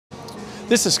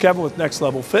This is Kevin with Next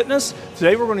Level Fitness.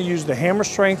 Today we're going to use the Hammer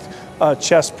Strength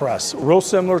chest press, real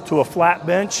similar to a flat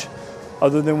bench,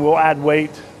 other than we'll add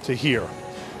weight to here.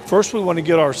 First, we want to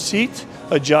get our seat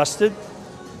adjusted.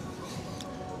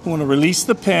 We want to release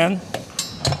the pin,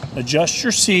 adjust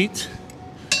your seat,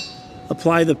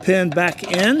 apply the pin back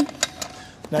in.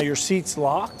 Now your seat's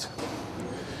locked.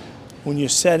 When you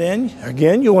set in,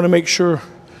 again, you want to make sure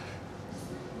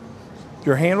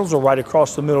your handles are right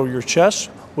across the middle of your chest,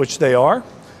 which they are.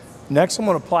 Next, I'm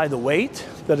going to apply the weight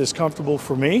that is comfortable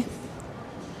for me.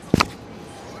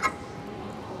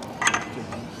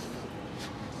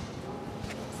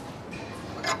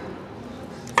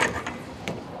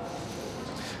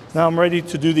 Now I'm ready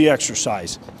to do the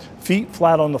exercise. Feet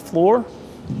flat on the floor,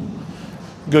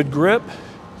 good grip,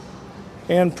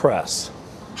 and press.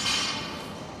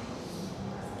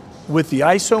 With the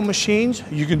ISO machines,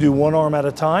 you can do one arm at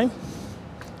a time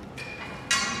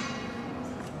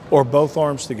or both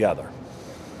arms together.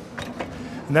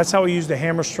 And that's how we use the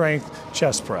Hammer Strength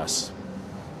chest press.